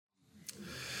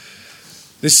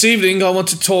This evening I want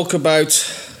to talk about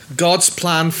God's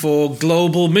plan for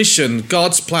global mission.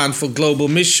 God's plan for global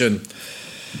mission.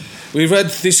 We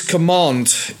read this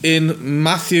command in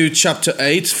Matthew chapter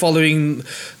 8, following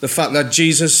the fact that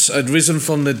Jesus had risen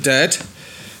from the dead,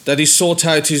 that he sought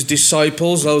out his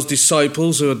disciples, those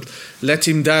disciples who had let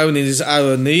him down in his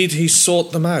hour of need. He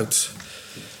sought them out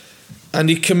and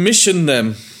he commissioned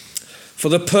them for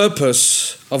the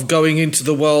purpose of going into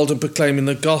the world and proclaiming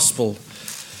the gospel.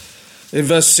 In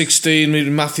verse 16,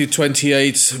 in Matthew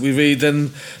 28, we read,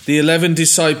 "Then the 11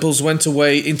 disciples went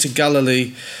away into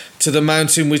Galilee, to the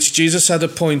mountain which Jesus had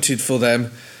appointed for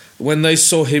them. When they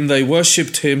saw him, they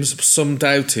worshipped him, some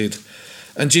doubted.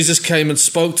 And Jesus came and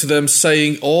spoke to them,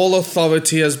 saying, 'All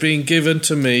authority has been given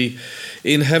to me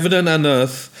in heaven and on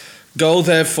earth. Go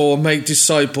therefore, make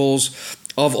disciples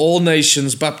of all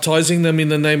nations, baptizing them in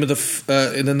the name of the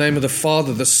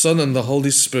Father, the Son, and the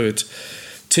Holy Spirit,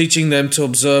 teaching them to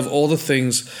observe all the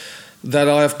things that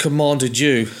I have commanded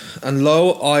you. And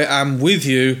lo, I am with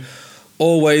you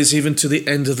always, even to the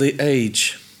end of the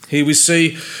age.'" Here we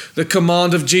see the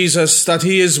command of Jesus that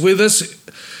he is with us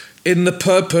in the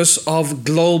purpose of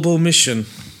global mission.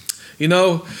 You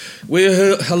know, we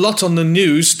hear a lot on the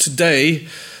news today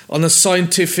on a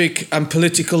scientific and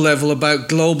political level about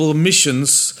global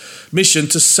mission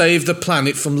to save the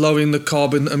planet from lowering the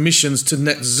carbon emissions to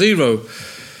net zero.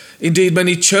 Indeed,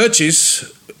 many churches,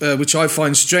 which I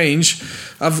find strange,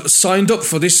 have signed up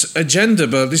for this agenda,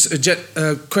 but this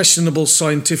questionable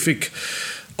scientific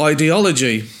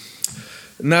ideology.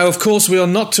 Now, of course, we are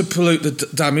not to pollute the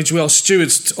damage. We are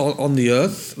stewards on the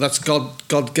earth. That's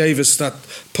God gave us that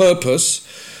purpose.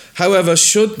 However,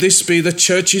 should this be the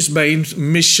church's main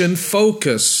mission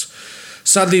focus?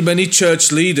 Sadly, many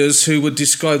church leaders who would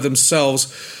describe themselves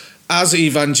as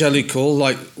evangelical,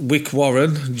 like Wick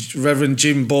Warren, Reverend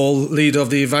Jim Ball, leader of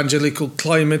the Evangelical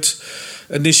Climate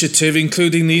Initiative,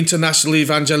 including the International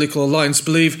Evangelical Alliance,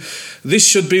 believe this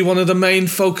should be one of the main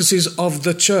focuses of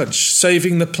the church,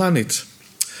 saving the planet.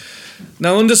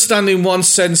 Now, understanding in one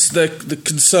sense the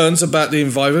concerns about the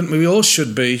environment, we all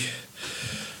should be,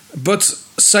 but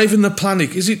saving the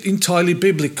planet, is it entirely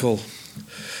biblical?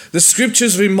 The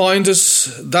scriptures remind us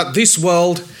that this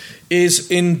world is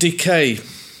in decay,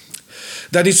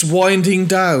 that it's winding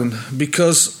down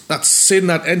because that sin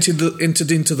that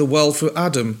entered into the world through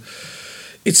Adam,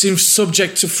 it's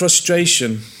subject to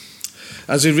frustration,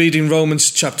 as we read in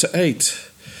Romans chapter 8.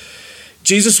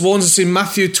 Jesus warns us in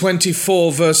Matthew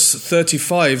 24 verse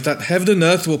 35 that heaven and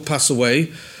earth will pass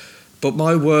away, but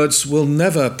my words will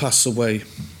never pass away.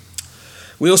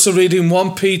 We also read in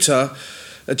 1 Peter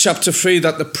chapter 3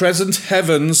 that the present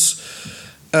heavens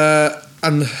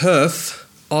and earth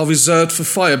are reserved for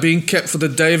fire, being kept for the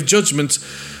day of judgment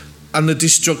and the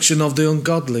destruction of the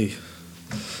ungodly.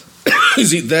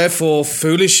 Is it therefore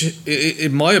foolish,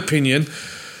 in my opinion,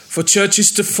 for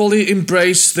churches to fully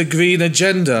embrace the green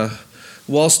agenda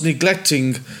whilst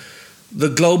neglecting the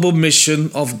global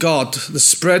mission of God, the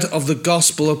spread of the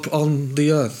gospel upon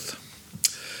the earth?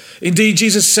 Indeed,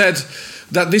 Jesus said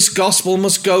that this gospel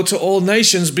must go to all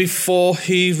nations before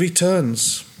he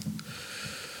returns.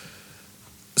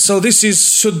 So this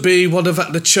should be one of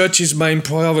the church's main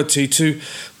priority,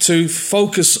 to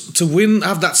focus, to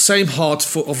have that same heart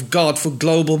of God for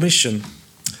global mission.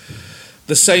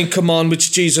 The same command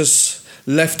which Jesus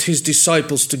left his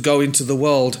disciples to go into the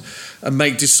world and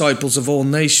make disciples of all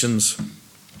nations.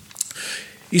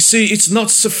 You see, it's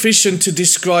not sufficient to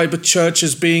describe a church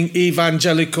as being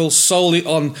evangelical solely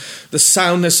on the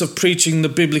soundness of preaching the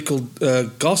biblical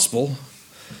gospel.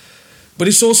 But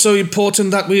it's also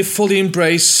important that we fully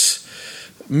embrace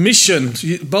mission.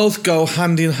 Both go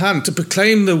hand in hand to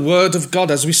proclaim the word of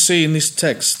God, as we see in this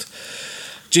text.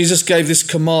 Jesus gave this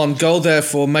command, "Go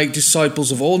therefore, make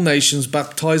disciples of all nations,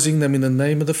 baptizing them in the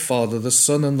name of the Father, the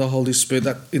Son, and the Holy Spirit,"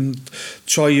 that in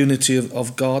triunity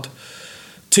of God,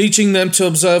 "teaching them to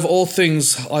observe all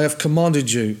things I have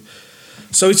commanded you."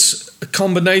 So it's a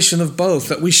combination of both,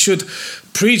 that we should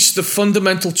preach the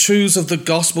fundamental truths of the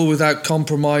gospel without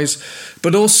compromise,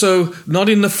 but also not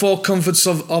in the four comforts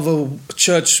of a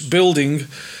church building,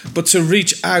 but to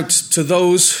reach out to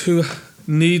those who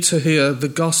need to hear the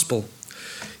gospel.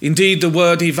 Indeed, the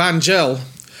word evangel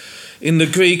in the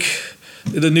Greek,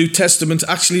 in the New Testament,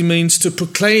 actually means to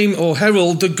proclaim or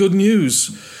herald the good news.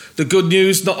 The good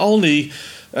news not only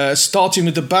starting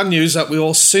with the bad news that we're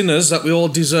all sinners, that we all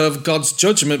deserve God's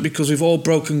judgment because we've all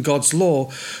broken God's law.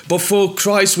 But for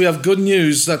Christ we have good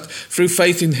news that through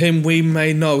faith in him we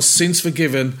may know sins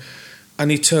forgiven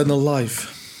and eternal life.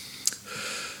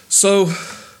 So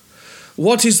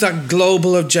what is that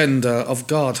global agenda of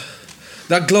God?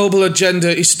 That global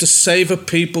agenda is to save a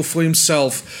people for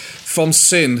himself from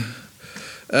sin,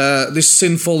 this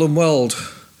sin-fallen world,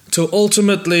 to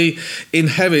ultimately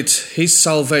inherit his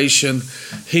salvation,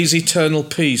 his eternal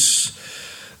peace,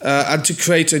 and to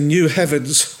create a new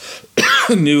heavens,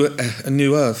 a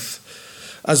new earth.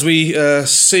 As we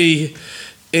see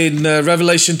in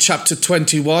Revelation chapter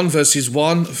 21, verses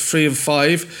 1, 3 and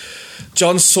 5,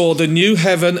 John saw the new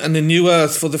heaven and the new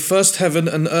earth, for the first heaven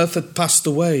and earth had passed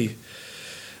away.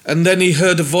 And then he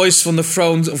heard a voice from the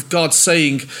throne of God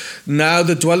saying, "Now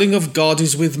the dwelling of God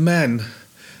is with men,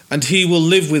 and he will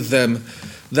live with them.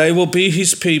 They will be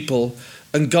his people,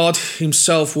 and God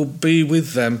himself will be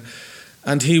with them,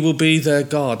 and he will be their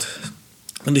God.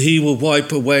 And he will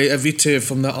wipe away every tear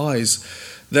from their eyes.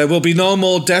 There will be no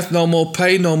more death, no more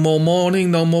pain, no more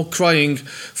mourning, no more crying,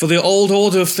 for the old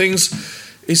order of things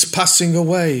is passing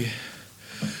away."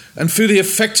 And through the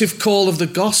effective call of the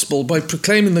gospel, by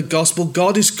proclaiming the gospel,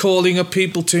 God is calling a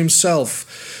people to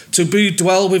himself, to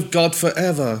dwell with God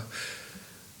forever.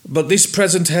 But this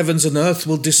present heavens and earth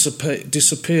will disappear.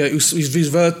 It is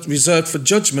reserved for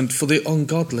judgment for the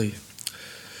ungodly.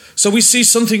 So we see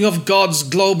something of God's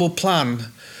global plan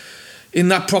in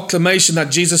that proclamation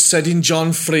that Jesus said in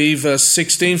John 3, verse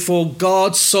 16, "For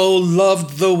God so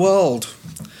loved the world,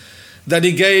 that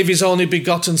he gave his only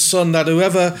begotten Son, that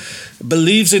whoever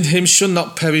believes in him should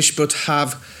not perish but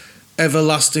have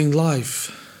everlasting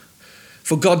life.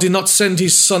 For God did not send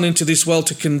his Son into this world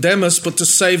to condemn us, but to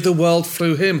save the world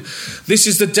through him." This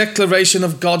is the declaration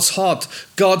of God's heart.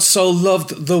 God so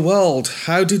loved the world.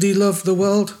 How did he love the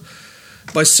world?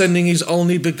 By sending his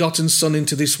only begotten Son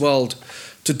into this world,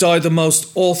 to die the most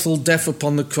awful death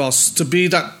upon the cross, to be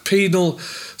that penal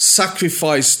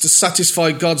sacrifice to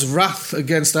satisfy God's wrath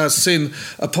against our sin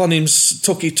upon him.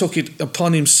 He took it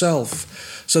upon himself,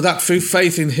 so that through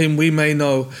faith in him we may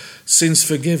know sins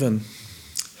forgiven.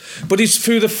 But it's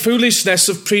through the foolishness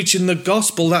of preaching the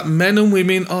gospel that men and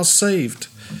women are saved.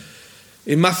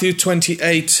 In Matthew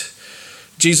 28,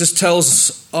 Jesus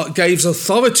gives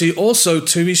authority also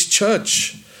to his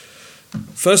church.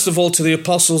 First of all to the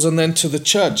apostles, and then to the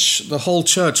church, the whole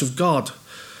church of God,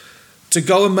 to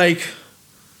go and make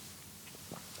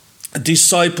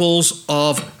disciples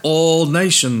of all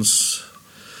nations,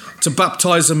 to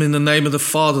baptize them in the name of the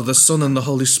Father, the Son, and the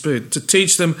Holy Spirit, to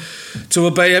teach them to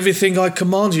obey everything I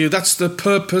command you. That's the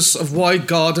purpose of why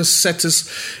God has set us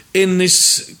in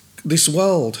this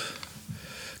world,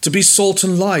 to be salt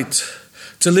and light,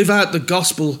 to live out the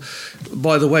gospel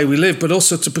by the way we live, but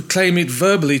also to proclaim it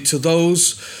verbally to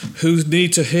those who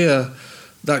need to hear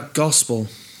that gospel.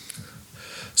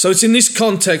 So it's in this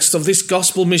context of this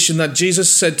gospel mission that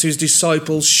Jesus said to his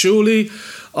disciples, "Surely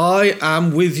I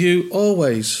am with you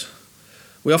always."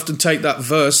 We often take that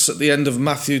verse at the end of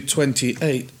Matthew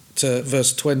 28,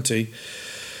 verse 20,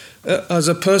 as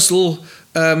a personal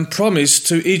promise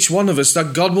to each one of us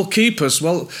that God will keep us,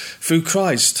 through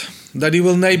Christ, that he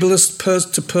will enable us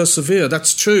to persevere.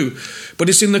 That's true. But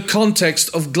it's in the context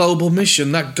of global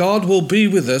mission that God will be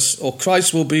with us, or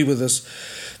Christ will be with us,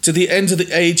 to the end of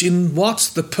the age in what?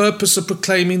 The purpose of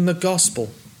proclaiming the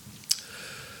gospel.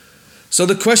 So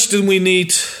the question we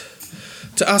need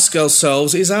to ask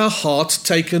ourselves, is our heart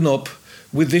taken up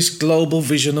with this global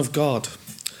vision of God?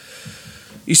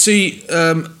 You see,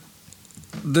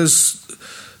 there's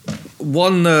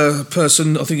one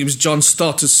person, I think it was John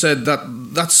Stott, has said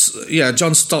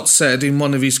John Stott said in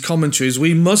one of his commentaries,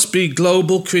 "We must be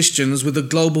global Christians with a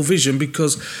global vision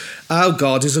because our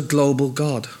God is a global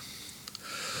God."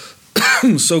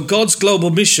 So God's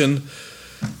global mission,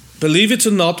 believe it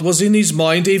or not, was in his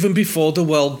mind even before the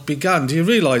world began. Do you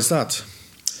realize that?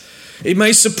 It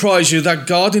may surprise you that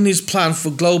God, in his plan for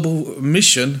global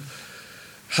mission,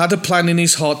 had a plan in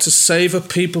his heart to save a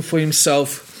people for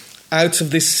himself out of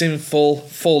this sinful,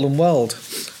 fallen world.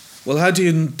 Well, how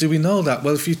do we know that?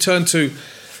 Well, if you turn to,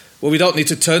 we don't need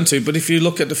to turn to, but if you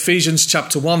look at Ephesians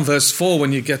chapter 1, verse 4,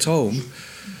 when you get home,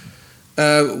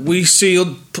 we see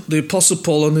the Apostle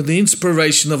Paul, under the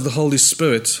inspiration of the Holy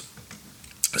Spirit,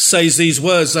 says these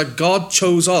words, that God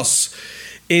chose us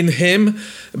in him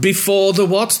before the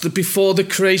what? Before the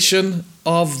creation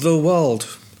of the world,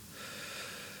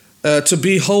 to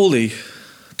be holy,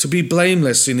 to be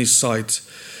blameless in his sight.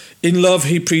 In love,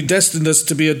 he predestined us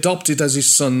to be adopted as his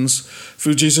sons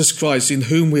through Jesus Christ, in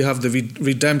whom we have the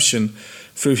redemption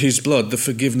through his blood, the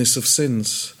forgiveness of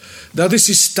sins. Now, this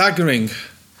is staggering.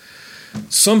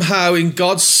 Somehow, in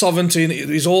God's sovereignty,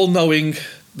 he's all-knowing.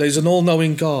 There's an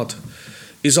all-knowing God.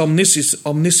 He's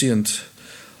omniscient,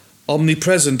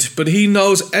 omnipresent, but he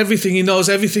knows everything. He knows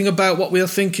everything about what we are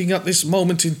thinking at this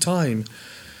moment in time.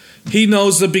 He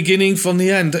knows the beginning from the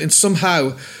end, and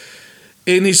somehow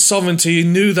in his sovereignty, he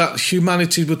knew that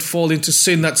humanity would fall into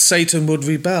sin, that Satan would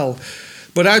rebel.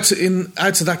 But out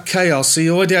of that chaos, he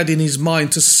already had in his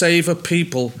mind to save a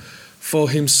people for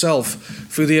himself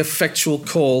through the effectual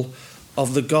call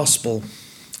of the gospel.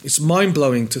 It's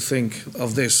mind-blowing to think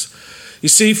of this. You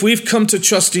see, if we've come to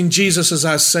trust in Jesus as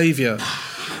our Saviour,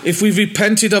 if we've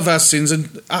repented of our sins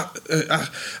and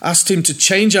asked him to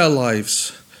change our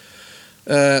lives,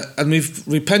 and we've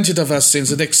repented of our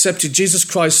sins and accepted Jesus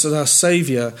Christ as our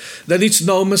Saviour, then it's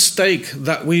no mistake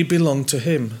that we belong to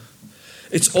him.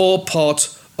 It's all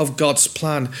part of God's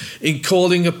plan in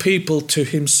calling a people to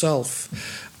himself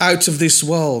out of this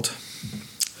world.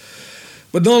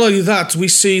 But not only that, we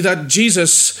see that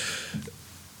Jesus,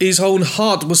 his own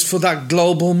heart was for that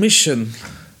global mission.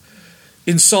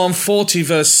 In Psalm 40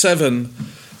 verse 7,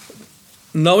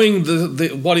 knowing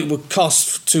what it would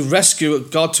cost to rescue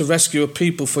God, to rescue a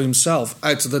people for himself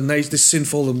out of this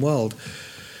sinful world,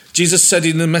 Jesus said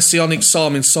in the Messianic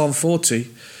Psalm in Psalm 40,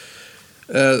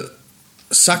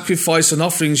 sacrifice and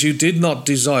offerings you did not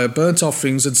desire, burnt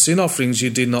offerings and sin offerings you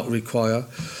did not require.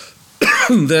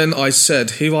 Then I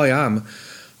said, here I am,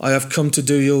 I have come to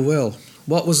do your will.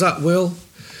 What was that will?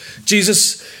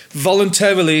 Jesus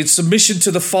voluntarily, in submission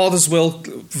to the Father's will,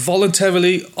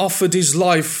 voluntarily offered his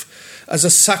life as a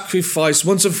sacrifice,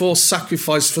 once and for all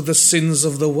sacrifice for the sins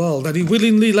of the world. And he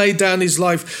willingly laid down his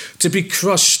life to be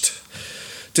crushed,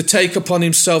 to take upon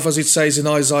himself, as it says in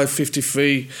Isaiah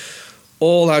 53,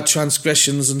 all our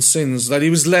transgressions and sins, that he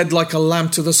was led like a lamb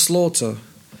to the slaughter.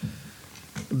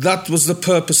 That was the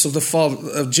purpose of the Father,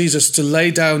 of Jesus, to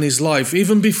lay down his life.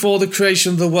 Even before the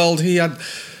creation of the world, he had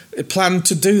planned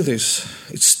to do this.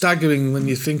 It's staggering when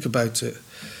you think about it.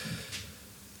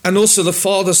 And also the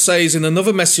Father says in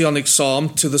another Messianic Psalm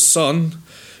to the Son,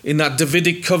 in that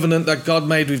Davidic covenant that God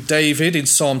made with David in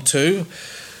Psalm 2,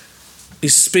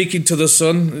 he's speaking to the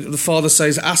Son. The Father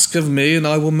says, ask of me and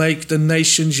I will make the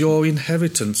nations your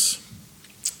inheritance.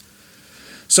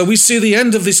 So we see the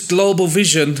end of this global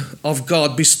vision of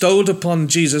God bestowed upon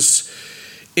Jesus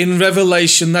in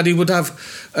Revelation, that he would have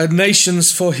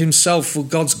nations for himself for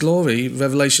God's glory,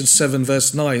 Revelation 7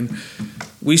 verse 9.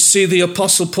 We see the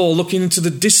Apostle Paul looking into the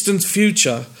distant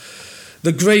future,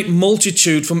 the great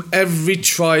multitude from every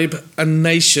tribe and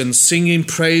nation singing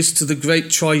praise to the great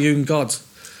triune God.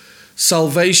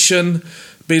 Salvation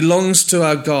belongs to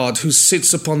our God who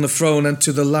sits upon the throne and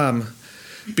to the Lamb.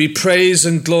 Be praise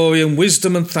and glory and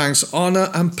wisdom and thanks, honour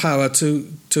and power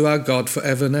to our God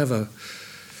forever and ever.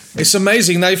 It's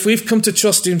amazing. Now, if we've come to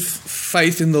trust in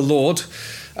faith in the Lord,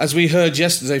 as we heard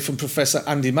yesterday from Professor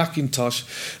Andy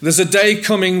McIntosh, there's a day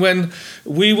coming when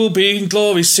we will be in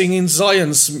glory singing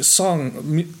Zion's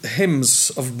song,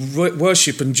 hymns of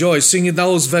worship and joy, singing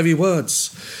those very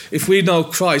words. If we know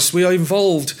Christ, we are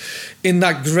involved in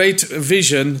that great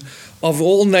vision of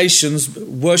all nations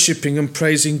worshipping and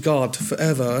praising God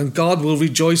forever, and God will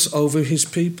rejoice over his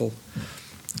people.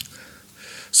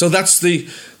 So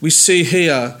we see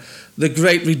here the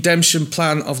great redemption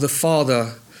plan of the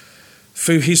Father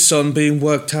through his Son being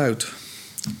worked out.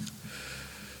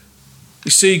 You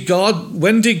see,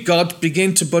 when did God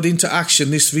begin to put into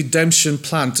action this redemption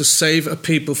plan to save a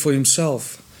people for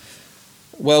himself?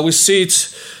 Well, we see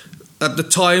it at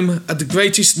the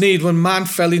greatest need, when man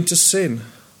fell into sin.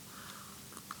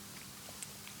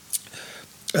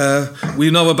 We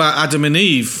know about Adam and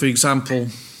Eve, for example,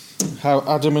 how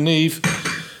Adam and Eve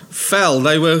fell.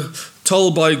 They were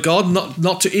told by God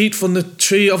not to eat from the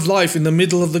tree of life in the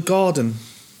middle of the garden.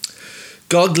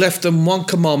 God left them one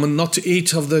commandment, not to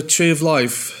eat of the tree of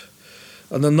life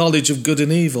and the knowledge of good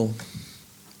and evil.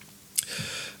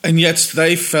 And yet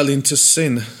they fell into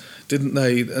sin, didn't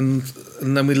they? And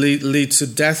then we lead to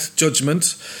death,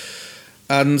 judgment,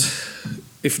 and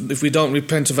if we don't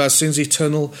repent of our sins,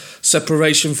 eternal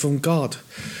separation from God.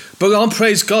 But I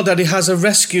praise God that he has a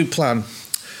rescue plan.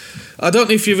 I don't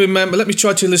know if you remember, let me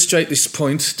try to illustrate this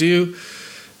point.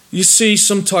 You see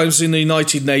sometimes in the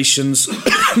United Nations,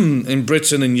 in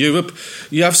Britain and Europe,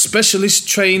 you have specialist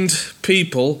trained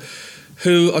people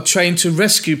who are trained to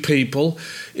rescue people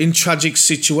in tragic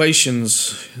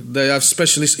situations. They have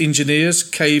specialist engineers,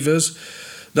 cavers,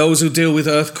 those who deal with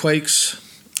earthquakes,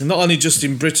 not only just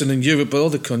in Britain and Europe, but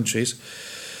other countries.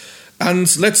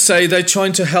 And let's say they're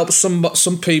trying to help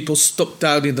some people stuck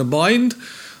down in the mine.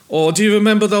 Or do you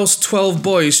remember those 12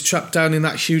 boys trapped down in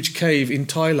that huge cave in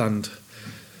Thailand?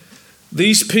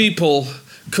 These people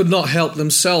could not help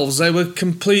themselves. They were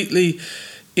completely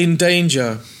in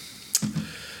danger.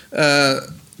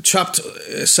 Trapped,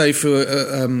 say, through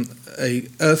a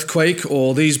earthquake,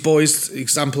 or these boys,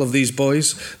 example of these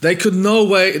boys, they could no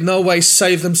way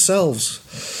save themselves.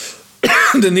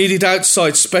 They needed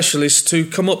outside specialists to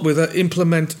come up with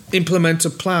implement a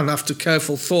plan after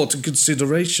careful thought and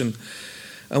consideration.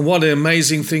 And what an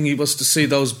amazing thing it was to see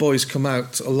those boys come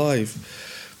out alive.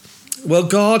 Well,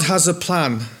 God has a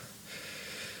plan.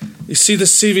 You see the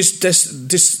serious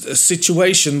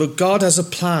situation, but God has a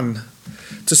plan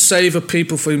to save a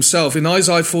people for himself. In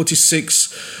Isaiah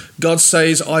 46, God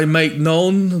says, I make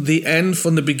known the end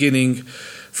from the beginning,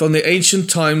 from the ancient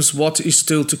times what is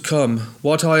still to come.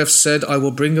 What I have said I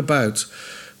will bring about.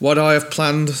 What I have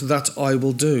planned that I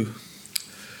will do.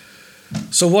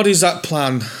 So what is that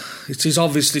plan? It is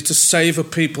obviously to save a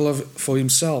people for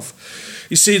himself.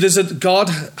 You see, God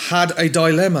had a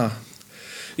dilemma.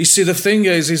 You see, the thing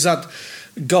is that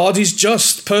God is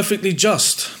just, perfectly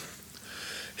just.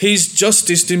 His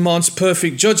justice demands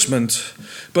perfect judgment.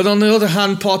 But on the other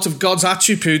hand, part of God's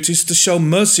attribute is to show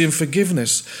mercy and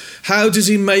forgiveness. How does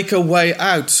he make a way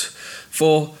out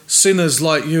for sinners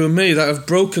like you and me that have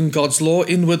broken God's law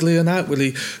inwardly and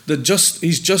outwardly?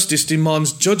 His justice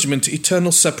demands judgment,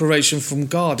 eternal separation from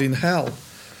God in hell.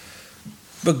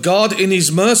 But God, in his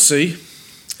mercy,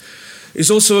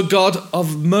 is also a God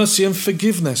of mercy and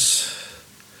forgiveness.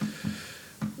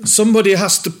 Somebody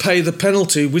has to pay the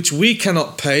penalty which we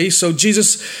cannot pay. So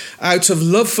Jesus, out of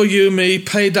love for you and me,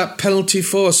 paid that penalty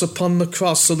for us upon the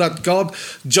cross, so that God,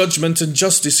 judgment and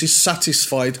justice is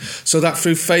satisfied, so that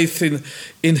through faith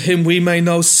in him we may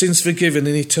know sins forgiven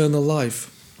in eternal life.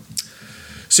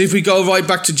 See, if we go right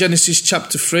back to Genesis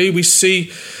chapter 3, we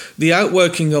see the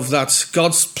outworking of that,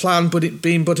 God's plan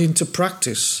being put into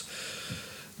practice.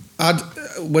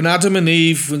 When Adam and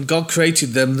Eve, when God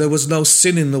created them, there was no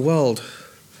sin in the world.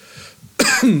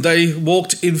 They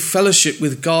walked in fellowship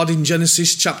with God in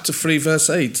Genesis chapter 3 verse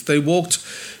 8.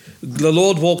 The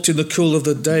Lord walked in the cool of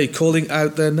the day, calling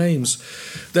out their names.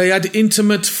 They had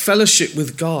intimate fellowship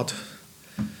with God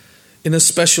in a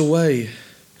special way.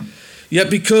 Yet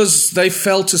because they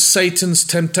fell to Satan's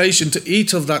temptation to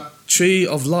eat of that tree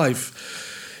of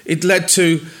life, it led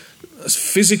to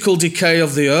physical decay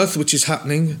of the earth, which is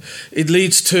happening. It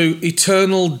leads to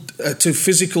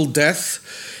physical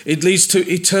death. It leads to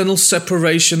eternal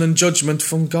separation and judgment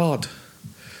from God.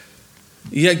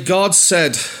 Yet God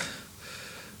said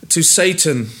to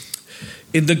Satan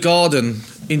in the garden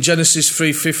in Genesis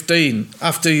 3:15,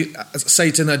 after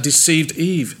Satan had deceived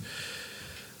Eve,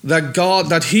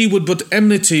 that he would put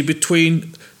enmity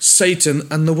between Satan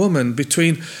and the woman,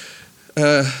 between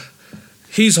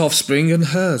his offspring and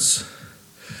hers.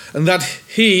 And that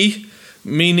he,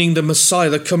 meaning the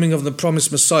Messiah, the coming of the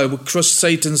promised Messiah, would crush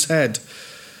Satan's head,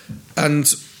 and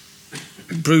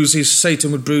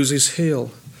Satan would bruise his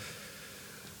heel.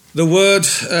 The word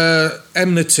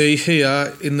enmity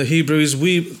here in the Hebrew is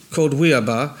called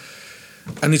we'aba,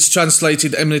 and it's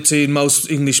translated enmity in most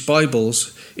English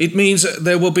Bibles. It means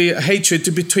there will be a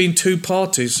hatred between two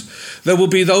parties. There will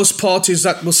be those parties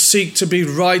that will seek to be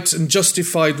right and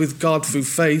justified with God through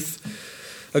faith,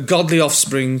 a godly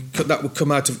offspring that will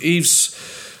come out of Eve's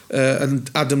and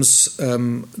Adam's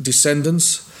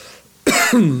descendants,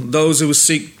 those who will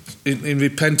seek in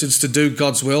repentance to do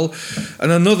God's will,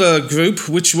 and another group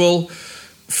which will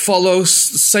follow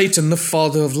Satan, the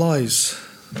father of lies.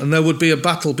 And there would be a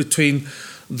battle between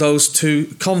those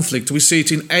two conflict. We see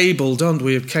it in Abel, don't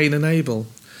we, of Cain and Abel.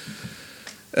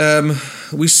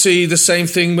 We see the same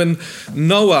thing when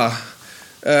Noah,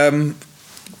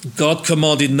 God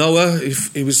commanded Noah, if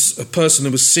he was a person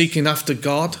who was seeking after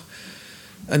God,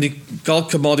 and God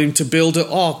commanded him to build an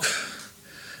ark,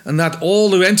 and that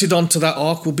all who entered onto that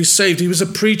ark will be saved. He was a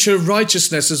preacher of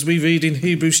righteousness, as we read in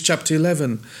Hebrews chapter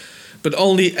 11, but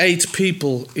only 8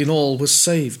 people in all were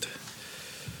saved.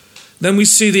 Then we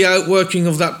see the outworking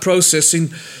of that process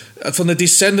from the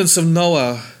descendants of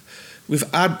Noah with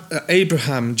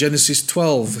Abraham, Genesis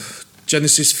 12,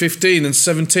 Genesis 15 and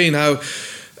 17, how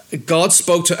God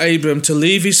spoke to Abraham to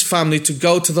leave his family to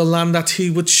go to the land that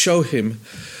he would show him,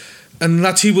 and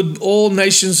that all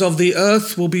nations of the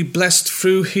earth will be blessed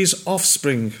through his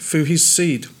offspring, through his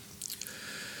seed.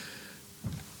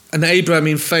 And Abraham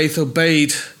in faith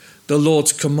obeyed the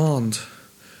Lord's command,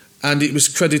 and it was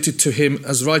credited to him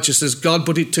as righteousness. God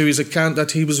put it to his account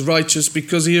that he was righteous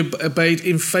because he obeyed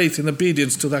in faith, in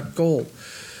obedience to that call.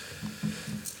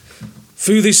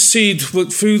 Through this seed,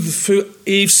 through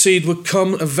Eve's seed would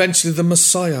come eventually the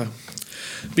Messiah.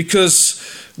 Because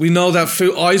we know that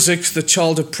through Isaac, the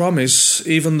child of promise,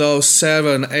 even though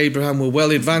Sarah and Abraham were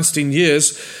well advanced in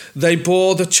years, they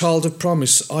bore the child of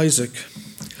promise, Isaac.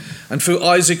 And through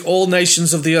Isaac, all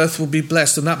nations of the earth will be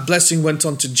blessed. And that blessing went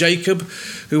on to Jacob,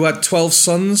 who had 12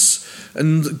 sons.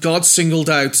 And God singled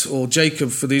out, or Jacob,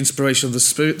 for the inspiration of the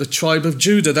Spirit, the tribe of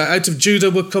Judah. That out of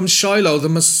Judah would come Shiloh, the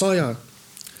Messiah.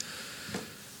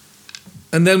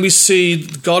 And then we see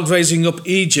God raising up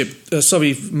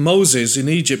Moses in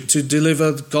Egypt to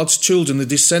deliver God's children, the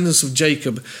descendants of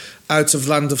Jacob, out of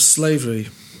land of slavery.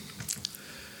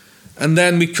 And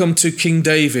then we come to King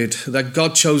David, that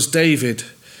God chose David,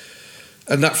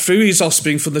 and that through his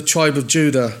offspring from the tribe of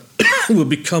Judah will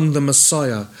become the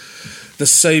Messiah, the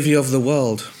Saviour of the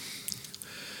world.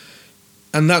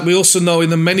 And that we also know in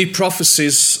the many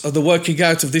prophecies of the working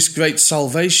out of this great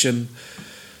salvation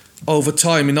over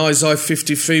time. In Isaiah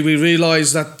 53, we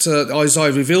realise that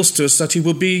Isaiah reveals to us that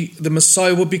the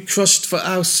Messiah will be crushed for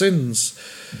our sins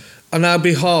on our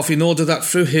behalf, in order that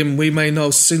through him we may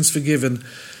know sins forgiven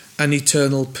and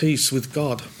eternal peace with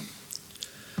God.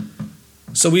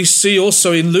 So we see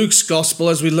also in Luke's Gospel,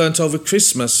 as we learnt over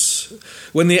Christmas,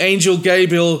 when the angel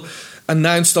Gabriel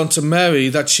announced unto Mary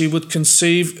that she would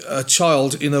conceive a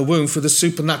child in her womb through the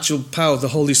supernatural power of the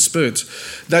Holy Spirit,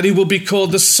 that he will be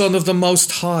called the Son of the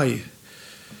Most High.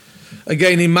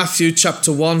 Again in Matthew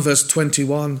chapter 1 verse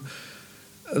 21,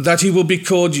 that he will be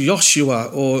called Joshua,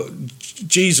 or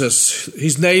Jesus.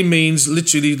 His name means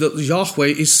literally that Yahweh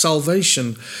is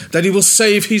salvation, that he will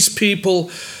save his people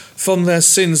from their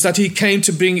sins, that he came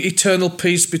to bring eternal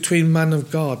peace between man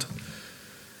and God.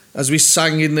 As we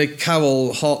sang in the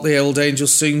carol, Hark the Old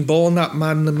Angels Sing, born that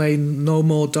man may no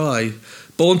more die,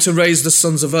 born to raise the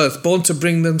sons of earth, born to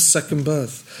bring them second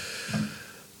birth.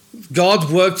 God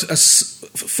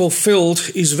fulfilled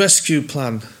his rescue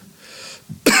plan.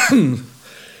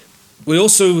 We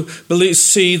also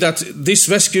see that this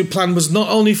rescue plan was not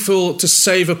only to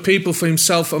save a people for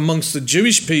himself amongst the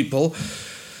Jewish people,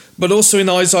 but also in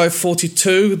Isaiah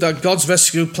 42, that God's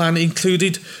rescue plan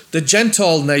included the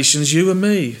Gentile nations, you and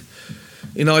me.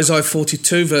 In Isaiah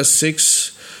 42, verse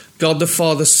 6, God the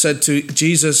Father said to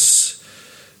Jesus,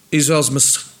 Israel's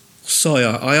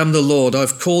Messiah, I am the Lord,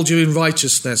 I've called you in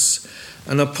righteousness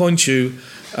and appoint you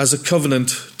as a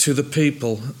covenant to the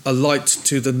people, a light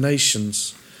to the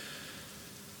nations.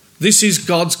 This is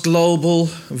God's global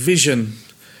vision.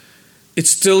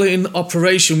 It's still in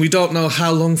operation. We don't know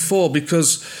how long for,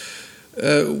 because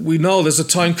we know there's a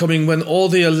time coming when all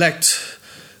the elect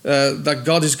that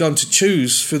God is going to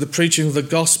choose through the preaching of the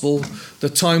gospel, the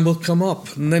time will come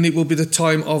up, and then it will be the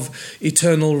time of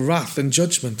eternal wrath and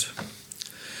judgment.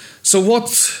 So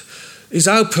what is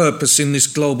our purpose in this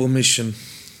global mission?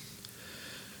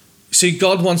 See,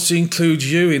 God wants to include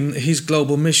you in his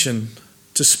global mission,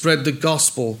 to spread the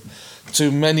gospel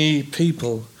to many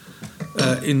people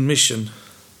in mission.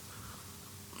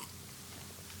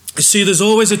 You see, there's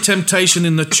always a temptation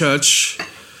in the church,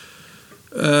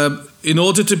 in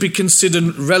order to be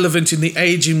considered relevant in the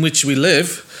age in which we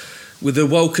live, with the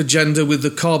woke agenda, with the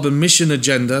carbon mission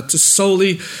agenda, to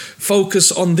solely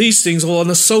focus on these things or on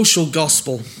a social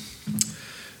gospel.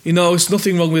 You know, it's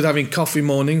nothing wrong with having coffee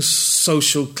mornings,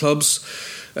 social clubs,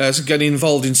 getting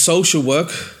involved in social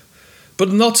work, but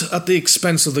not at the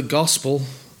expense of the gospel.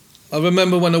 I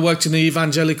remember when I worked in the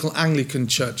Evangelical Anglican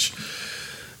Church,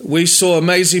 we saw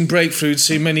amazing breakthroughs,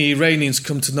 see many Iranians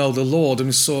come to know the Lord, and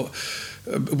we saw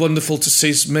wonderful to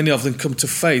see many of them come to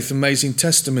faith, amazing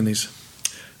testimonies.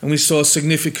 And we saw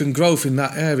significant growth in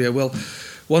that area. Well,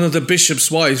 one of the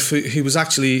bishop's wife, he was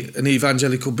actually an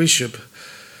evangelical bishop,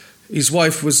 his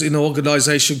wife was in an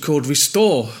organisation called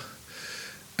Restore,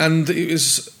 and it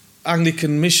was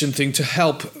Anglican mission thing to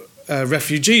help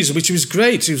refugees, which was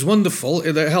great. It was wonderful.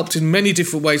 It helped in many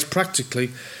different ways practically.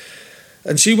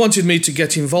 And she wanted me to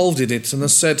get involved in it. And I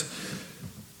said,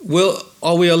 well,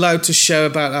 are we allowed to share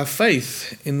about our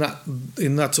faith in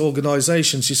that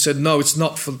organisation? She said, no, it's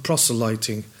not for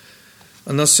proselyting.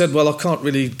 And I said, well, I can't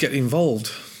really get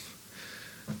involved.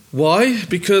 Why?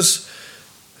 Because,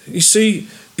 you see,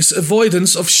 it's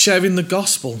avoidance of sharing the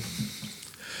gospel.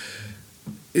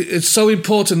 It's so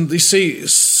important. You see,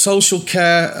 social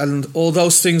care and all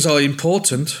those things are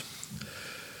important.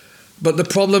 But the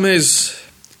problem is,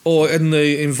 or in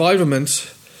the environment,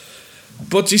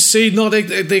 but you see, not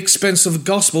at the expense of the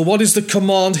gospel. What is the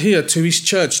command here to his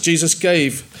church Jesus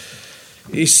gave?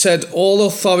 He said, all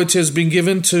authority has been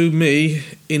given to me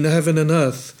in heaven and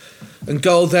earth, and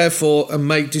go therefore and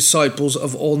make disciples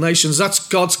of all nations. That's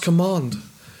God's command.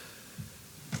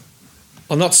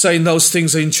 I'm not saying those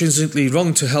things are intrinsically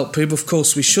wrong to help people. Of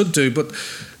course we should do, but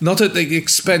not at the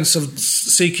expense of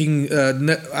seeking,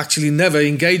 actually never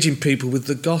engaging people with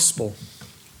the gospel.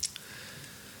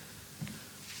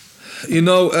 You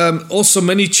know, also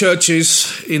many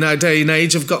churches in our day and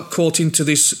age have got caught into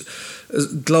this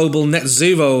global net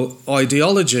zero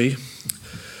ideology.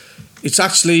 It's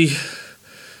actually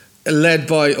led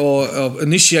by or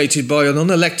initiated by an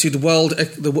unelected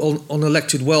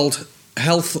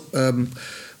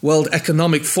World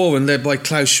Economic Forum led by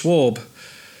Klaus Schwab.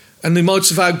 And the most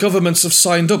of our governments have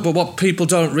signed up, but what people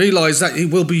don't realise that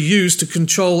it will be used to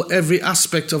control every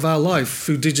aspect of our life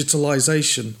through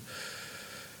digitalisation.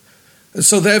 And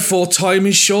so therefore, time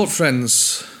is short,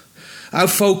 friends. Our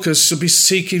focus should be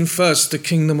seeking first the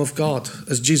kingdom of God,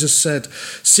 as Jesus said,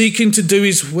 seeking to do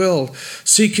his will,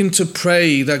 seeking to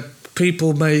pray that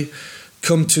people may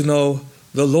come to know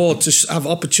the Lord, to have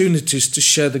opportunities to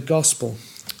share the gospel.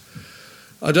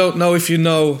 I don't know if you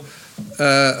know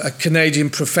a Canadian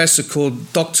professor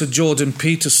called Dr. Jordan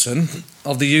Peterson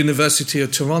of the University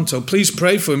of Toronto. Please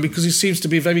pray for him because he seems to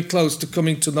be very close to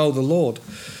coming to know the Lord.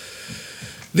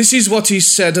 This is what he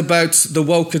said about the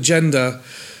woke agenda,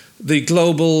 the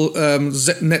global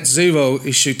net zero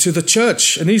issue to the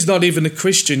church. And he's not even a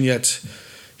Christian yet.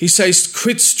 He says,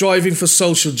 quit striving for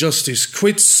social justice,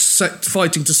 quit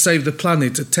fighting to save the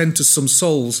planet, attend to some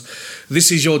souls.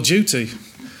 This is your duty.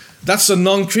 That's a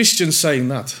non-Christian saying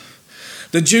that.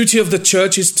 The duty of the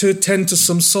church is to attend to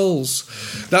some souls.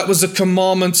 That was a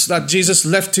commandment that Jesus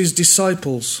left his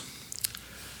disciples,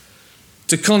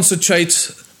 to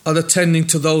concentrate on attending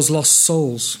to those lost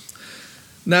souls.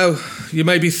 Now, you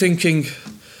may be thinking,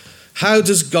 how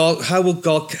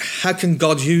can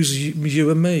God use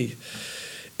you and me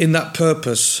in that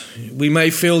purpose? We may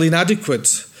feel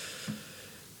inadequate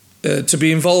to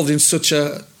be involved in such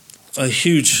a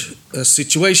huge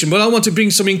situation, but I want to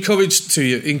bring some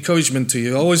encouragement to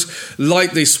you. I always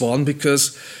like this one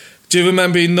because do you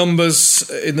remember in the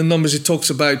Numbers it talks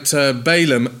about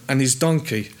Balaam and his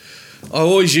donkey? I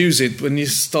always use it when you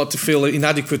start to feel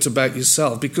inadequate about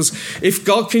yourself, because if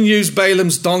God can use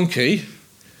Balaam's donkey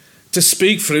to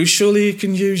speak through, surely he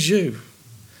can use you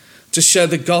to share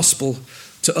the gospel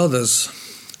to others.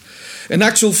 In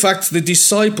actual fact, the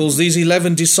disciples, these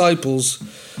 11 disciples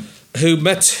who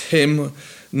met him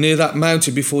near that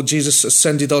mountain before Jesus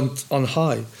ascended on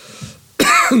high,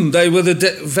 they were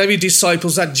the very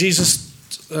disciples that Jesus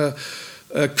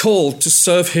called to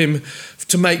serve him,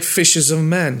 to make fishers of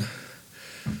men.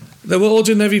 They were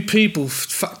ordinary people,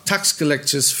 tax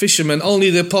collectors, fishermen.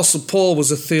 Only the Apostle Paul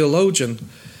was a theologian.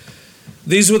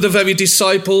 These were the very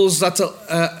disciples that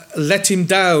let him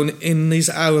down in his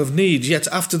hour of need. Yet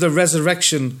after the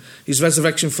resurrection, his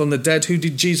resurrection from the dead, who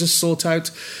did Jesus sort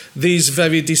out? These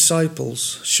very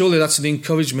disciples. Surely that's an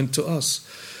encouragement to us,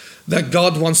 that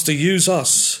God wants to use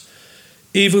us,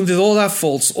 even with all our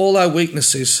faults, all our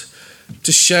weaknesses,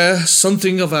 to share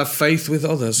something of our faith with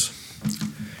others.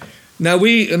 Now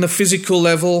we, on a physical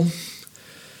level,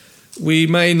 we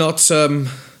may not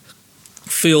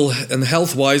feel and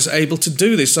health-wise able to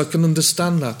do this. I can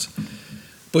understand that.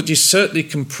 But you certainly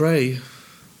can pray.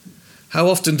 How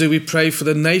often do we pray for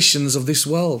the nations of this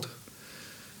world?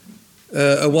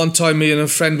 At one time, me and a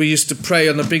friend, we used to pray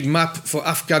on a big map for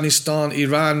Afghanistan,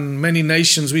 Iran, many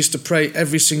nations. We used to pray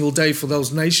every single day for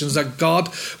those nations, that God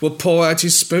will pour out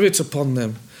his Spirit upon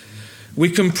them. We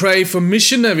can pray for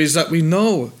missionaries that we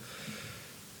know.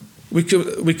 We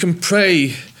can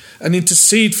pray and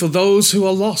intercede for those who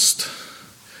are lost.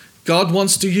 God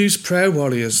wants to use prayer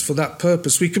warriors for that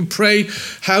purpose. We can pray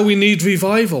how we need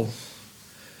revival,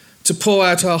 to pour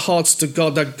out our hearts to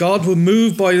God, that God will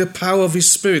move by the power of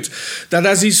his Spirit, that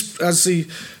as he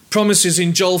promises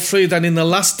in Joel 3, that in the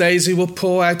last days he will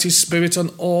pour out his Spirit on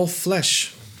all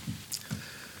flesh.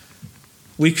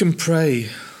 We can pray.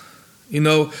 You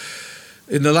know,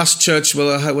 in the last church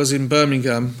where I was in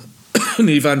Birmingham, an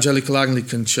evangelical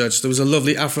Anglican church, there was a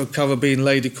lovely Afro-Caribbean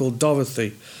lady called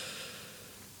Doreen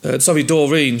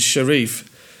Sharif.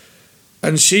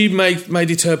 And she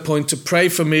made it her point to pray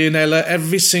for me and Ella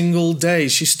every single day.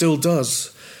 She still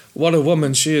does. What a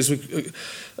woman she is,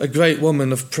 a great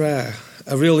woman of prayer,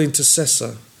 a real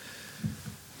intercessor.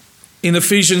 In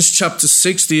Ephesians chapter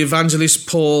 6, the evangelist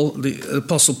Paul, the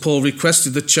Apostle Paul,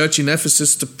 requested the church in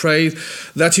Ephesus to pray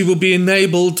that he will be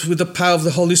enabled with the power of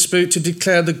the Holy Spirit to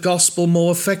declare the gospel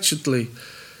more effectively.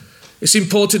 It's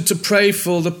important to pray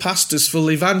for the pastors, for the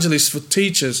evangelists, for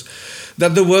teachers,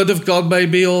 that the word of God may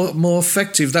be more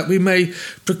effective, that we may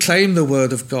proclaim the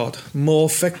word of God more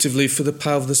effectively for the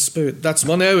power of the Spirit. That's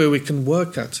one area we can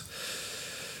work at.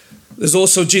 There's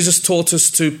also, Jesus taught us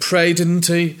to pray, didn't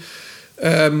he,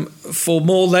 for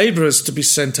more labourers to be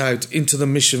sent out into the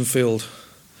mission field.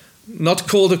 Not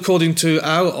called according to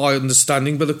our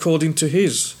understanding, but according to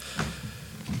his.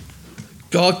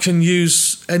 God can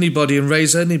use anybody and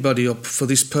raise anybody up for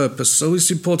this purpose. So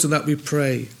it's important that we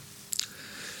pray.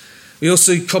 He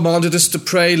also commanded us to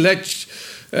pray in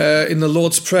the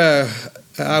Lord's Prayer,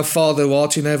 Our Father who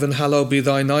art in heaven, hallowed be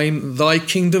thy name. Thy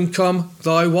kingdom come,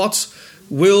 thy what?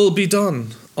 Will be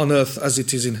done on earth as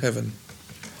it is in heaven.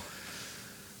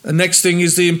 The next thing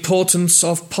is the importance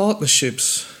of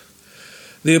partnerships.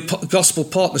 The gospel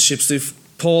partnerships,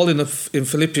 Paul in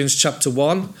Philippians chapter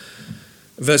 1,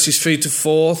 verses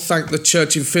 3-4, thanked the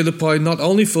church in Philippi not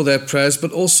only for their prayers,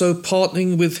 but also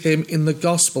partnering with him in the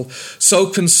gospel. So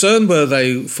concerned were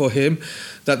they for him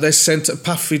that they sent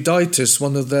Epaphroditus,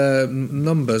 one of their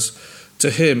numbers,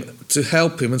 to him to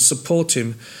help him and support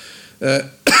him,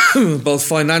 both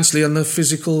financially and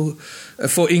physical,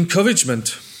 for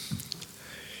encouragement.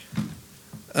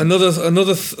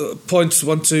 Another point I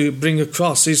want to bring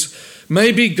across is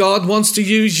maybe God wants to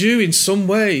use you in some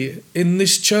way in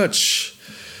this church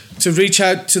to reach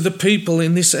out to the people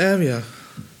in this area.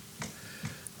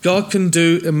 God can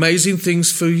do amazing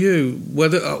things for you,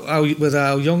 whether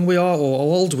how young we are or how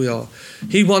old we are.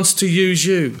 He wants to use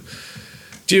you.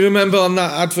 Do you remember on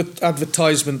that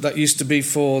advertisement that used to be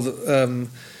for the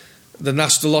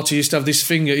National Lottery, used to have this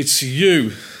finger, it's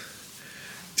you.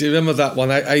 Do you remember that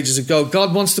one ages ago?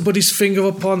 God wants to put his finger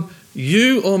upon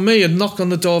you or me and knock on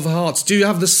the door of our hearts. Do you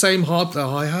have the same heart that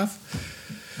I have?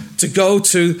 To go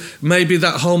to maybe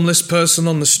that homeless person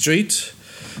on the street,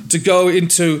 to go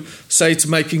into, say, to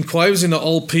make inquiries in an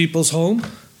old people's home,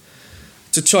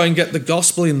 to try and get the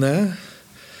gospel in there,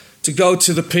 to go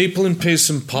to the people in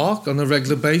Pearson Park on a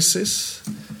regular basis,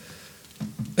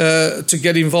 to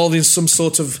get involved in some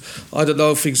sort of, I don't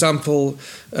know, for example,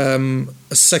 a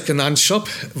second-hand shop,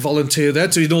 volunteer there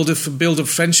in order to build a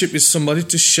friendship with somebody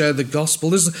to share the gospel.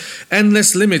 There's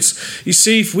endless limits. You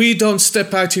see, if we don't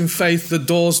step out in faith, the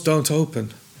doors don't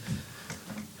open.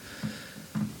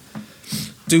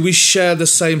 Do we share the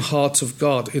same heart of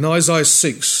God? In Isaiah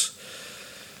 6,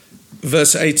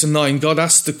 verse 8 and 9, God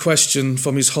asked the question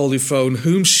from his holy throne,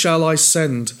 whom shall I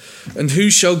send, and who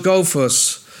shall go for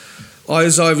us?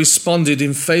 Isaiah responded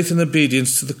in faith and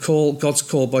obedience to the call, God's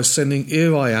call, by sending,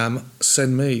 here I am,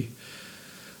 send me.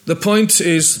 The point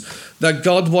is that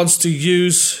God wants to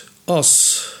use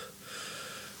us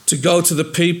to go to the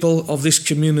people of this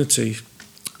community,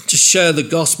 to share the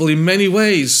gospel in many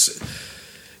ways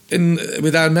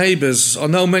with our neighbours. I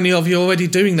know many of you are already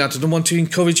doing that, and I want to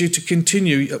encourage you to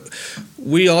continue.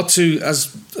 We are to, as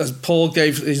Paul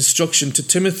gave instruction to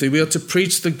Timothy, we are to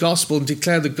preach the gospel and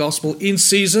declare the gospel in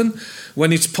season,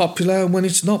 when it's popular and when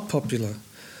it's not popular.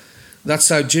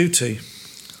 That's our duty.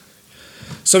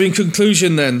 So in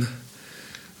conclusion then,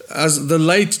 as the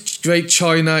late great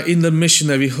China Inland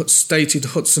missionary stated,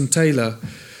 Hudson Taylor,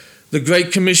 the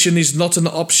Great Commission is not an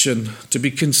option to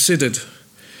be considered.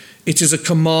 It is a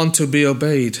command to be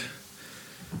obeyed.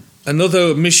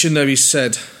 Another missionary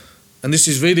said, and this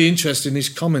is really interesting, his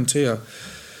comment here,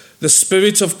 the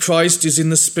Spirit of Christ is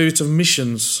in the spirit of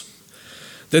missions.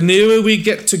 The nearer we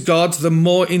get to God, the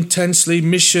more intensely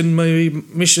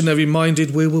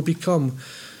missionary-minded we will become.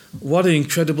 What an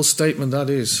incredible statement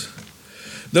that is.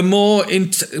 The more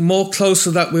closer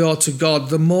that we are to God,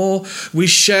 the more we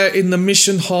share in the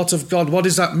mission heart of God. What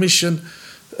is that mission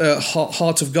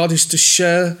heart of God? Is to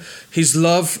share his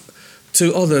love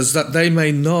to others that they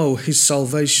may know his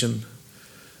salvation.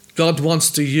 God wants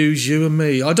to use you and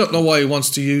me. I don't know why he wants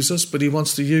to use us, but he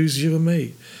wants to use you and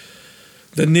me.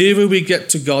 The nearer we get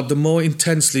to God, the more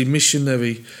intensely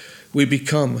missionary we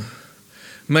become.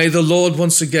 May the Lord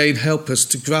once again help us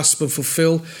to grasp and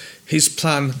fulfill his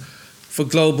plan for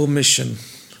global mission.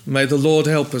 May the Lord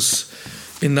help us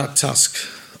in that task.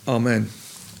 Amen.